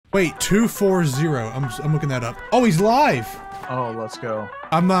Wait, 240. I'm looking that up. Oh, he's live. Oh, let's go.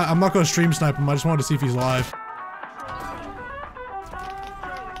 I'm not gonna stream snipe him. I just wanted to see if he's live.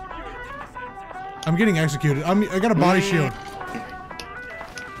 I'm getting executed. I got a body shield.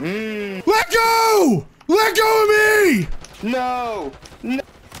 Let go! Let go of me! No! No!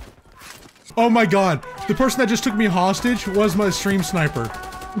 Oh my god. The person that just took me hostage was my stream sniper.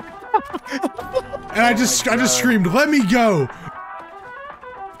 And I just screamed, let me go!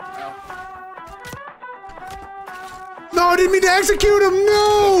 No, I didn't mean to execute him,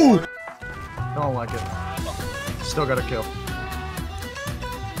 no! Don't like it. Still got a kill.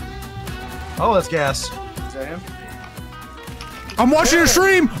 Oh, that's gas. Is that him? I'm watching your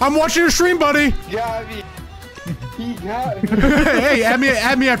stream! I'm watching your stream, buddy! Got me. He got me. Hey, add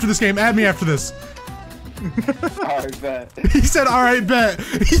me after this game. Add me after this. Alright, bet. He said, alright, bet.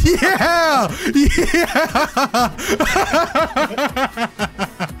 Yeah! Yeah!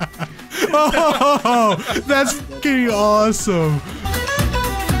 Oh, that's fucking awesome.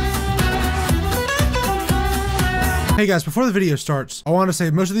 Hey guys, before the video starts, I want to say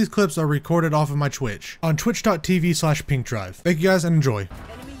most of these clips are recorded off of my Twitch on twitch.tv/pinkdrive. Thank you guys and enjoy.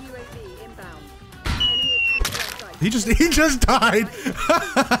 Enemy UAV inbound. Enemy HQ strike. He just died.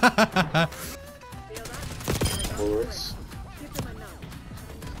 Force. Give them a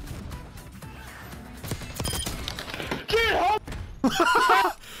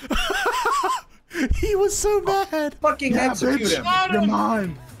nut. He was so bad. Fucking execute him. You're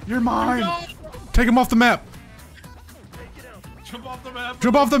mine. You're mine. Take him off the map. Jump off the map.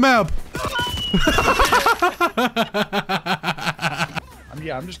 Jump off the map.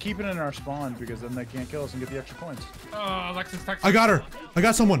 I'm just keeping it in our spawn because then they can't kill us and get the extra points. Alexis, Texas. I got her. I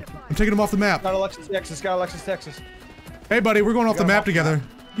got someone. I'm taking him off the map. Got Alexis, Texas. Got Alexis, Texas. Hey, buddy, we're going off the map together.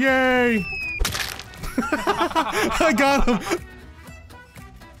 Yay! I got him.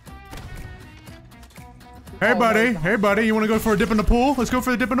 Hey, buddy. Hey, buddy. You want to go for a dip in the pool? Let's go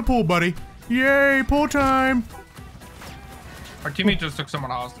for the dip in the pool, buddy. Yay, pool time. Our teammate just took someone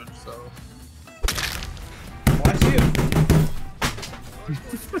hostage, so.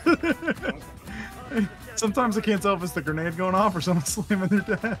 Sometimes I can't tell if it's the grenade going off or someone slamming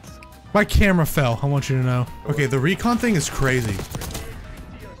their desk. My camera fell. I want you to know. Okay, the recon thing is crazy.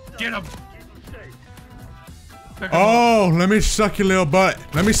 Get him! Oh, let me suck your little butt.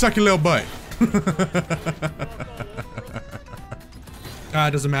 Let me suck your little butt.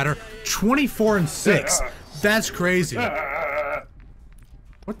 It doesn't matter. 24 and 6. That's crazy.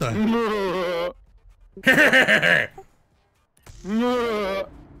 What the?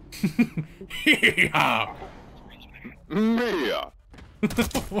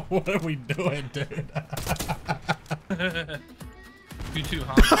 What are we doing, dude? You too,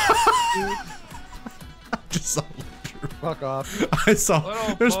 huh? Just saw. Fuck off. I saw.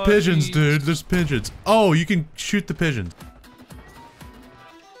 Little There's buddy. pigeons, dude. There's pigeons. Oh, you can shoot the pigeons.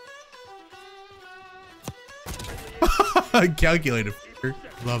 Calculated.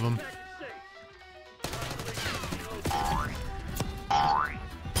 Love them.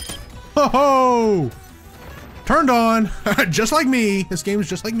 Ho ho! Turned on. Just like me. This game is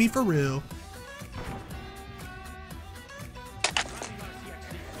just like me for real.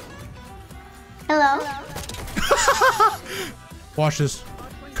 Hello? Watch this.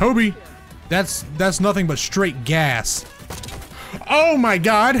 Kobe. That's nothing but straight gas. Oh my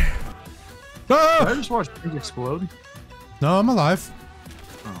god. Did I Ah! just watch things explode? No, I'm alive.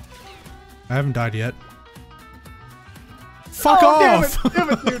 Oh. I haven't died yet. Fuck off! Damn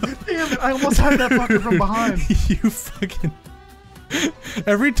it, dude. Damn it. I almost had that fucker from behind. You fucking.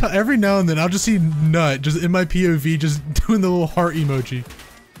 Every now and then, I'll just see Nut just in my POV, just doing the little heart emoji.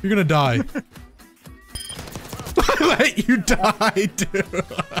 You're gonna die. I let you die, dude.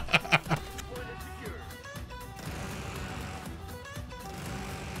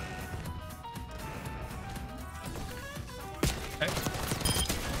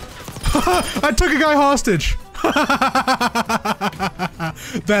 I took a guy hostage.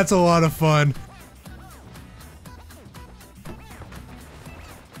 That's a lot of fun.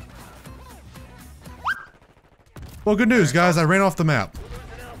 Well, good news, guys. I ran off the map.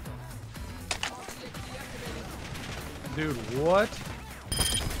 Dude, what?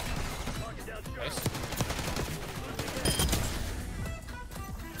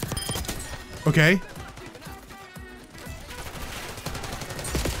 Okay.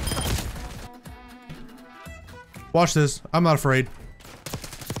 Watch this. I'm not afraid.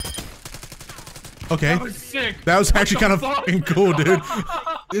 Okay. That was sick. That was actually kind of fuck? fucking cool, dude.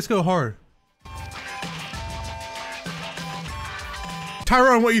 Let's go hard.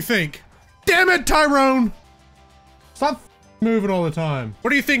 Tyrone, what you think? Damn it, Tyrone! Stop Moving all the time.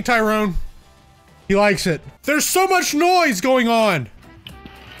 What do you think, Tyrone? He likes it. There's so much noise going on.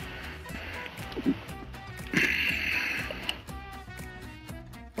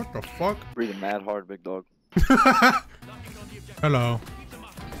 What the fuck? Breathing mad hard, big dog. Hello.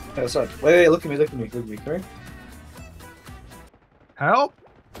 Hey, what's up? Wait, look at me, look at me, come here. Help!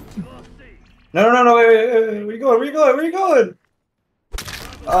 No, wait, where you going, where you going?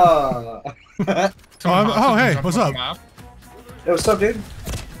 Oh, hey, what's up? Hey, what's up, dude?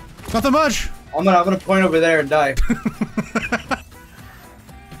 Nothing much. I'm gonna point over there and die.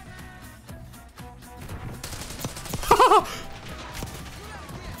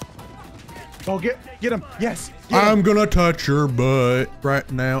 Oh, get him! Yes! I'm gonna touch your butt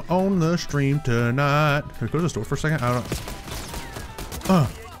right now on the stream tonight. Can I go to the store for a second? I don't know.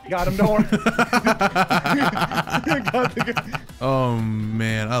 Got him, don't worry. Got the guy. Oh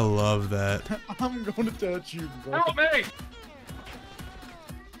man, I love that. I'm going to touch you, bro. Help me!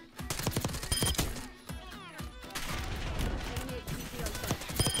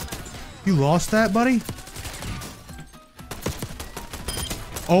 You lost that, buddy?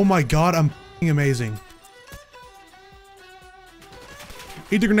 Oh my god, I'm f***ing amazing.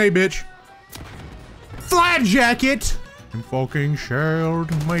 Eat the grenade, bitch. Flat jacket! I'm fucking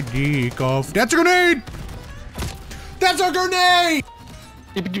shelled my dick off. That's a grenade! That's a grenade!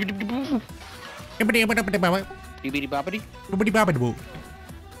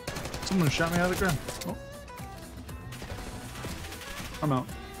 Someone shot me out of the ground. Oh. I'm out.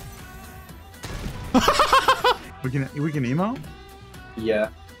 we can emo? Yeah.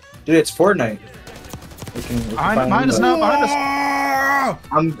 Dude, it's Fortnite. We can Behind us now, behind us.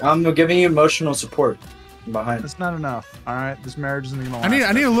 I'm giving you emotional support. I'm behind. That's not enough. Alright, this marriage isn't gonna last.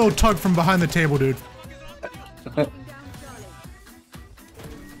 I need a little tug from behind the table, dude.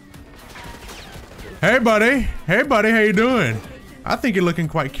 Hey buddy, how you doing? I think you're looking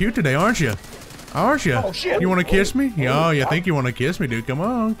quite cute today, aren't you? Aren't you? Oh shit! You want to kiss me? Oh, you think you want to kiss me, dude? Come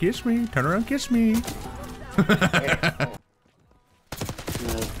on, kiss me. Turn around, kiss me. No,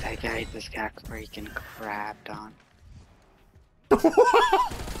 that guy just got freaking crapped on.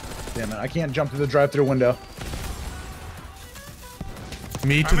 Damn it, I can't jump through the drive-thru window.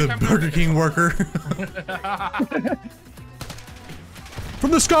 Me to the Burger King worker. From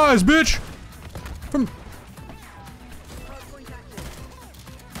the skies, bitch! From...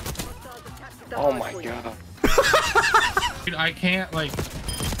 Oh my god. Dude, I can't, like...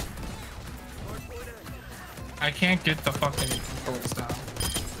 I can't get the fucking controls down.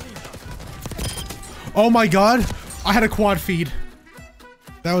 Oh my god! I had a quad feed.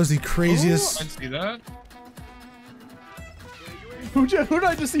 That was the craziest. I see that. Who did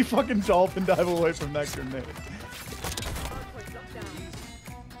I just see fucking dolphin dive away from that grenade?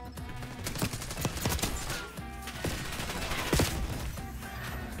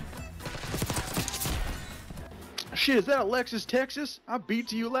 Shit, is that Alexis, Texas? I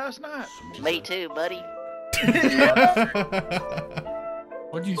beat you last night. Me too, buddy.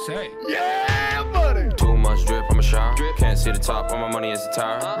 What'd you say? Yeah, buddy! Too much drip, I'm a shower. Can't see the top, all my money is a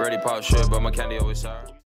tire. Ready pop shit, but my candy always sour.